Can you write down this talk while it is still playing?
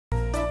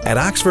At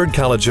Oxford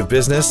College of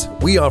Business,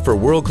 we offer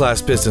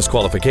world-class business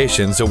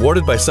qualifications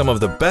awarded by some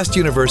of the best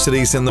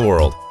universities in the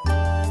world.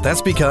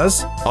 That's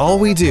because all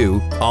we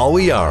do, all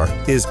we are,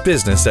 is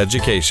business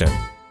education.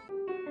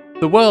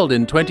 The world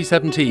in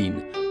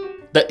 2017.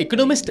 The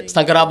Economist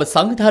සංගරාව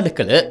සංවිධානය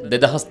කළ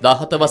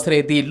 2017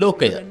 වසරේදී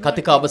ලෝකය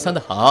කතිකාව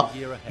සඳහා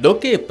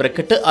ලෝකයේ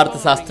ප්‍රකට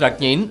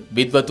අර්ථශාස්ත්‍රඥයින්,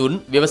 විද්වතුන්,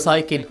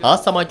 ව්‍යවසායකින් හා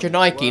සමාජ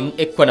නායකින්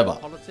එක්වනවා.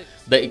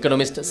 The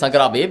Economist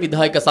සංගරාවේ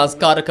විධායක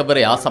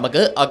සංස්කාරකවරයා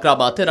සමග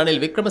අග්‍රාමාත්‍ය රනිල්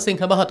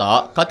වික්‍රමසිංහ මහතා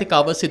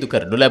කතිකාව සිදු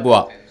කරනු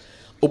ලැබුවා.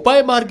 උපාය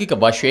මාර්ගික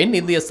වශයෙන්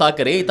ඉන්දිය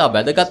සාගරයේ ඉතා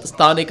වැදගත්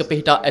ස්ථානයක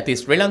පිහිටා ඇති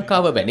ශ්‍රී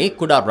ලංකාව වැනි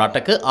කුඩා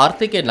රටක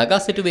ආර්ථිකය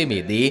නගා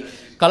සිටුවීමේදී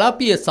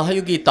කලාපීය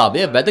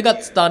සහයෝගීතාවය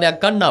වැදගත්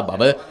ස්ථානයක් ගන්නා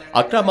බව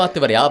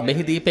අග්‍රාමාත්‍යවරයා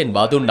මෙහිදී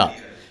පෙන්වා දුන්නා.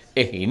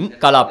 එහින්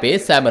කලාපයේ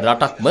සෑම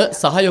රටක්ම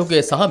සහයෝගය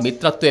සහ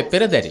මිත්‍රත්වයේ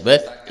පෙරදැරිව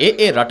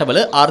ඒ රටවල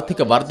ආර්ථික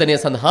වර්ධනය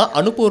සඳහා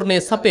අනුපූර්ණය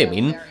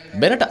සපයමින්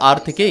මෙරට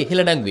ආර්ථිකයේ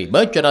ඉහළ නැංවීම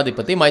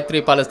ජනාධිපති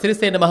මෛත්‍රීපාල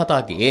සිරිසේන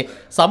මහතාගේ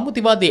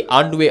සම්මුතිවාදී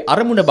ආණ්ඩුවේ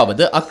අරමුණ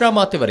බවද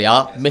අග්‍රාමාත්‍යවරයා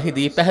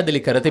මෙහිදී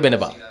පැහැදිලි කර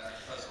තිබෙනවා.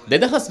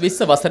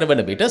 2020 වසර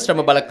වන විට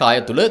ශ්‍රම බල කාය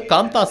තුළ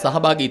කාන්තා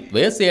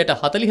සහභාගීත්වය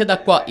 40%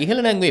 දක්වා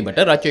ඉහළ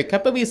නැංවීමට රජය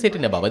කැප වී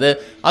සිටින බවද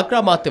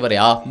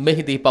අග්‍රාමාත්‍යවරයා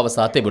මෙහිදී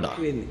පවසා තිබුණා.